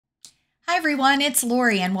Hi everyone, it's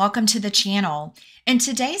Lori and welcome to the channel. In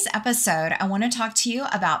today's episode, I want to talk to you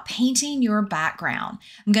about painting your background.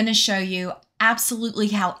 I'm going to show you absolutely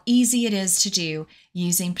how easy it is to do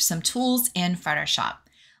using some tools in Photoshop.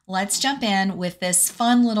 Let's jump in with this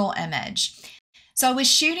fun little image. So I was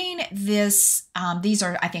shooting this, these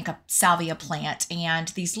are I think a salvia plant, and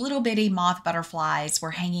these little bitty moth butterflies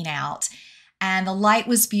were hanging out. And the light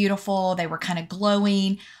was beautiful. They were kind of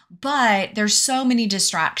glowing, but there's so many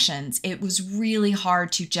distractions. It was really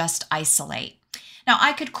hard to just isolate. Now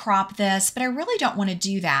I could crop this, but I really don't want to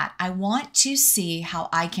do that. I want to see how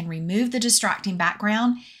I can remove the distracting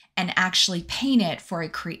background and actually paint it for a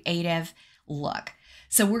creative look.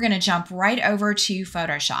 So we're going to jump right over to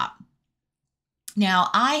Photoshop. Now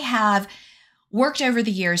I have worked over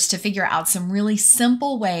the years to figure out some really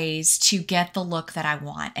simple ways to get the look that I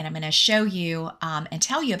want. And I'm going to show you and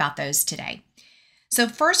tell you about those today. So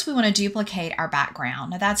first we want to duplicate our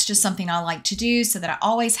background. Now that's just something I like to do so that I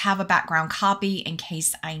always have a background copy in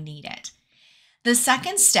case I need it. The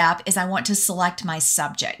second step is I want to select my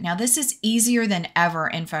subject. Now this is easier than ever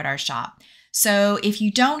in Photoshop. So if you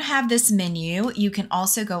don't have this menu, you can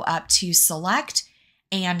also go up to Select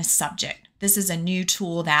and Subject. This is a new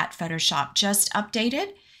tool that Photoshop just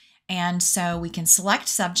updated. And so we can select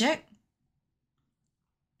subject,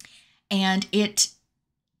 and it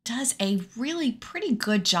does a really pretty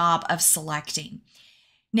good job of selecting.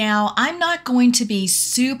 Now, I'm not going to be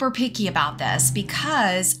super picky about this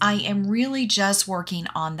because I am really just working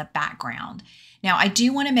on the background. Now, I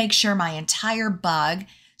do want to make sure my entire bug,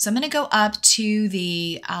 so I'm going to go up to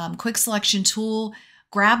the quick selection tool,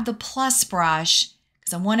 grab the plus brush,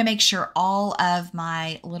 I want to make sure all of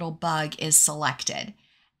my little bug is selected.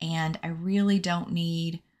 And I really don't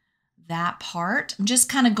need that part. I'm just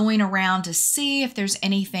kind of going around to see if there's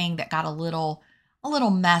anything that got a little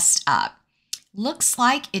messed up. Looks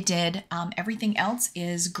like it did. Everything else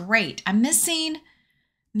is great. I'm missing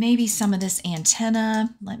maybe some of this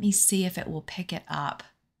antenna. Let me see if it will pick it up.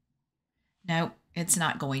 Nope, it's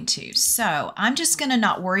not going to. So I'm just going to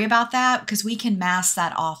not worry about that because we can mask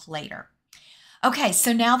that off later. Okay,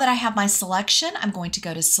 so now that I have my selection, I'm going to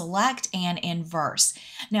go to Select and Inverse.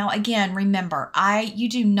 Now again, remember, you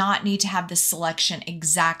do not need to have the selection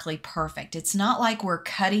exactly perfect. It's not like we're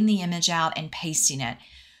cutting the image out and pasting it.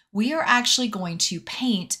 We are actually going to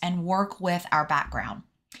paint and work with our background.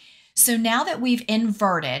 So now that we've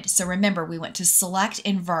inverted, so remember we went to Select,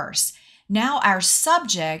 Inverse. Now our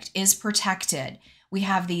subject is protected. We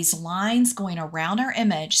have these lines going around our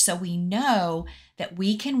image so we know that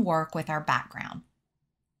we can work with our background.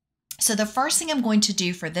 So the first thing I'm going to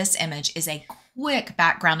do for this image is a quick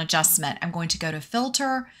background adjustment. I'm going to go to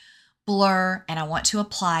Filter, Blur, and I want to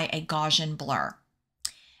apply a Gaussian blur.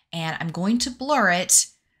 And I'm going to blur it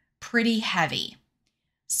pretty heavy.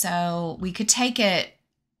 So we could take it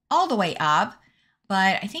all the way up,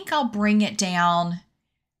 but I think I'll bring it down.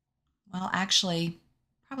 Well, actually,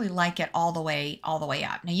 probably like it all the way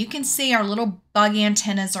up. Now you can see our little bug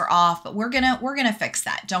antennas are off, but we're gonna fix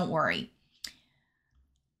that. Don't worry.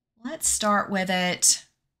 Let's start with it.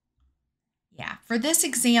 Yeah, for this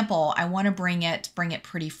example, I want to bring it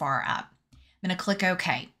pretty far up. I'm gonna click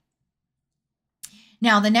OK.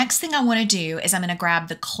 Now the next thing I want to do is I'm gonna grab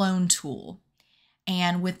the clone tool,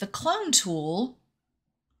 and with the clone tool,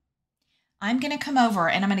 I'm going to come over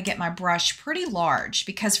and I'm going to get my brush pretty large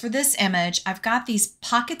because for this image, I've got these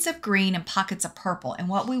pockets of green and pockets of purple. And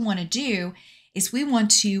what we want to do is we want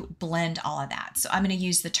to blend all of that. So I'm going to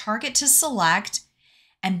use the target to select,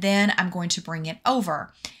 and then I'm going to bring it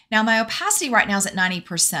over. Now my opacity right now is at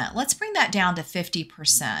 90%. Let's bring that down to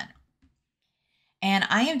 50%. And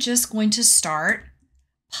I am just going to start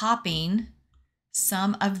popping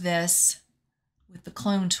some of this with the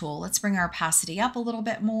clone tool. Let's bring our opacity up a little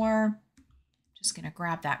bit more. Just going to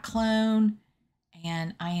grab that clone,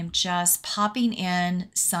 and I am just popping in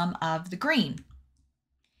some of the green.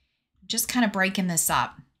 Just kind of breaking this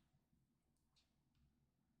up.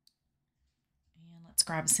 And let's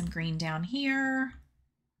grab some green down here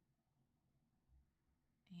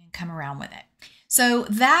and come around with it. So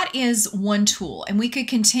that is one tool, and we could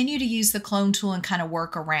continue to use the clone tool and kind of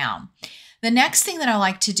work around. The next thing that I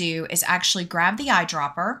like to do is actually grab the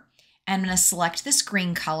eyedropper. I'm going to select this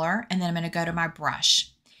green color, and then I'm going to go to my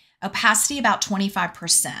brush. Opacity about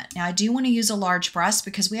 25%. Now I do want to use a large brush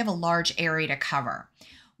because we have a large area to cover.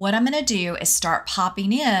 What I'm going to do is start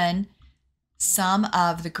popping in some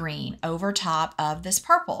of the green over top of this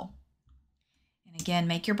purple. And again,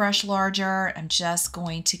 make your brush larger. I'm just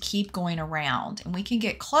going to keep going around, and we can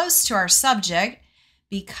get close to our subject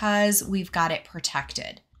because we've got it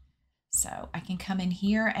protected. So I can come in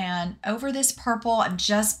here and over this purple, I'm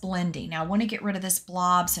just blending. Now I want to get rid of this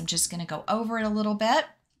blob, so I'm just going to go over it a little bit.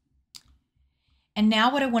 And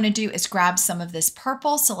now what I want to do is grab some of this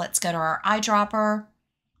purple. So let's go to our eyedropper,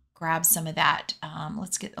 grab some of that.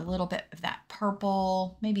 Let's get a little bit of that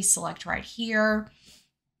purple, maybe select right here.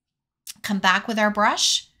 Come back with our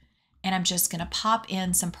brush, and I'm just going to pop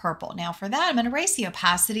in some purple. Now for that, I'm going to raise the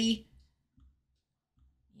opacity.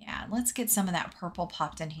 Yeah, let's get some of that purple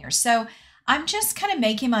popped in here. So I'm just kind of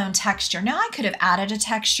making my own texture. Now I could have added a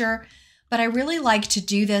texture, but I really like to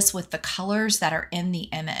do this with the colors that are in the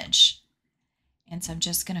image. And so I'm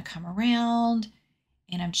just going to come around,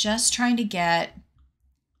 and I'm just trying to get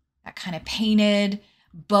that kind of painted,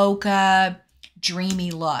 bokeh, dreamy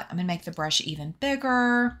look. I'm going to make the brush even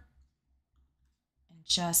bigger and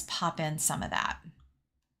just pop in some of that.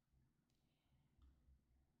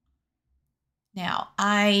 Now,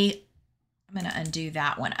 I'm going to undo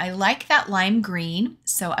that one. I like that lime green,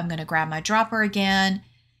 so I'm going to grab my dropper again,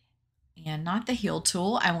 and not the heel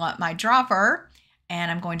tool. I want my dropper, and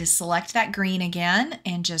I'm going to select that green again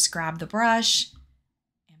and just grab the brush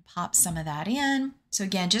and pop some of that in. So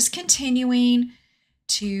again, just continuing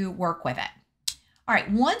to work with it. All right,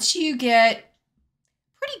 once you get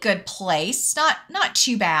pretty good place, not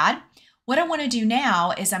too bad, what I want to do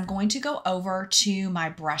now is I'm going to go over to my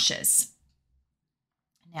brushes.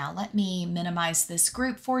 Now let me minimize this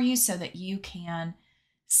group for you so that you can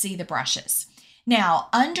see the brushes. Now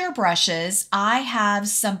under brushes, I have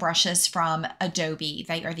some brushes from Adobe.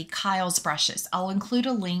 They are the Kyle's brushes. I'll include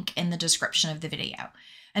a link in the description of the video.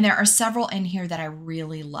 And there are several in here that I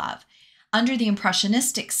really love. Under the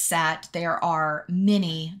Impressionistic set, there are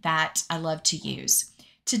many that I love to use.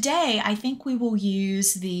 Today, I think we will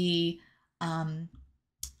use the,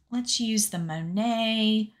 let's use the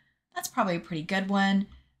Monet. That's probably a pretty good one.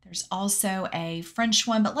 There's also a French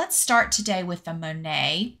one, but let's start today with the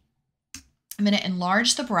Monet. I'm going to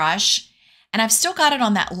enlarge the brush, and I've still got it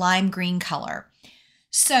on that lime green color.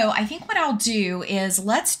 So I think what I'll do is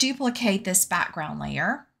let's duplicate this background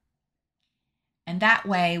layer, and that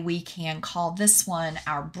way we can call this one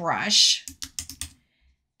our brush.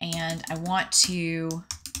 And I want to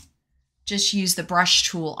just use the brush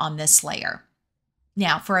tool on this layer.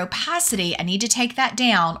 Now for opacity, I need to take that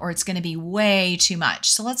down or it's going to be way too much.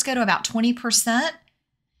 So let's go to about 20%.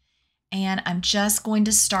 And I'm just going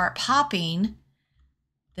to start popping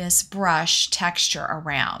this brush texture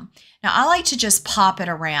around. Now I like to just pop it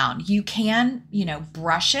around. You can,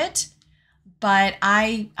 brush it, but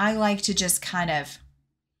I like to just kind of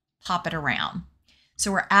pop it around.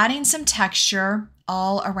 So we're adding some texture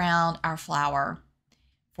all around our flower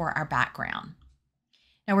for our background.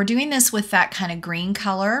 Now we're doing this with that kind of green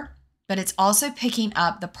color, but it's also picking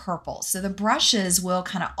up the purple. So the brushes will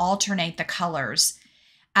kind of alternate the colors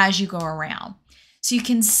as you go around. So you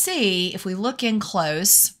can see, if we look in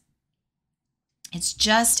close, it's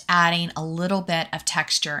just adding a little bit of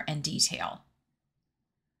texture and detail.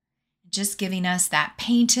 Just giving us that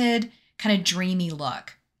painted, kind of dreamy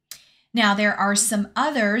look. Now there are some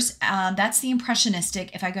others, that's the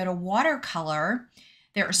Impressionistic. If I go to watercolor,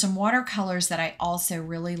 there are some watercolors that I also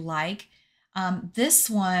really like. This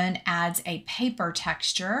one adds a paper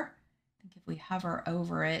texture. I think if we hover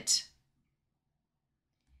over it,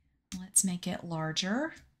 let's make it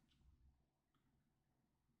larger.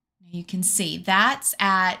 You can see that's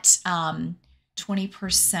at 20%,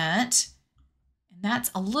 and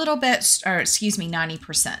that's a little bit, or excuse me,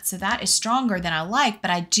 90%. So that is stronger than I like,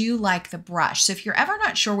 but I do like the brush. So if you're ever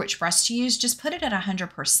not sure which brush to use, just put it at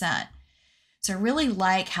 100%. So I really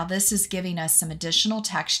like how this is giving us some additional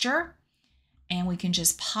texture, and we can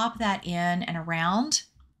just pop that in and around.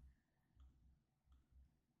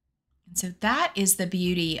 And so that is the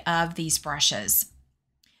beauty of these brushes.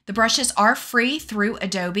 The brushes are free through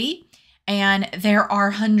Adobe, and there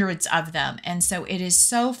are hundreds of them. And so it is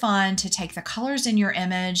so fun to take the colors in your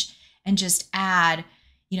image and just add,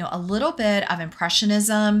 a little bit of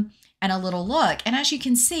impressionism and a little look. And as you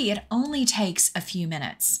can see, it only takes a few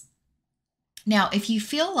minutes. Now, if you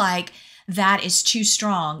feel like that is too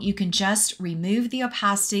strong, you can just remove the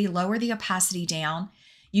opacity, lower the opacity down.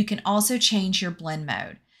 You can also change your blend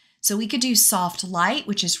mode. So we could do soft light,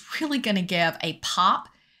 which is really going to give a pop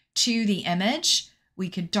to the image. We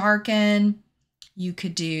could darken. You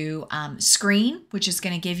could do screen, which is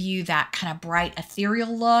going to give you that kind of bright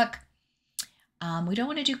ethereal look. We don't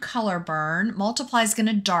want to do color burn. Multiply is going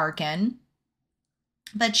to darken.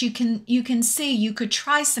 But you can see you could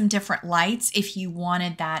try some different lights if you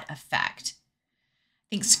wanted that effect. I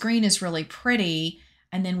think screen is really pretty,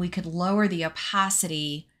 and then we could lower the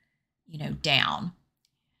opacity, down.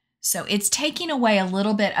 So it's taking away a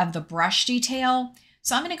little bit of the brush detail.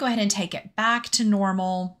 So I'm going to go ahead and take it back to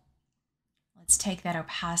normal. Let's take that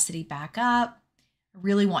opacity back up. I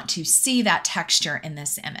really want to see that texture in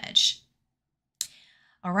this image.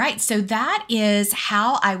 All right, so that is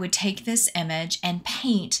how I would take this image and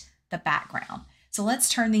paint the background. So let's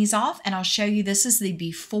turn these off and I'll show you. This is the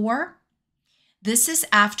before. This is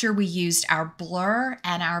after we used our blur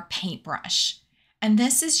and our paintbrush. And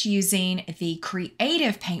this is using the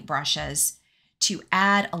creative paintbrushes to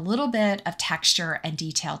add a little bit of texture and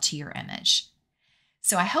detail to your image.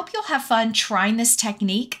 So I hope you'll have fun trying this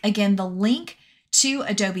technique. Again, the link to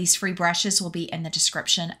Adobe's free brushes will be in the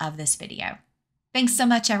description of this video. Thanks so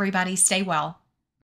much, everybody. Stay well.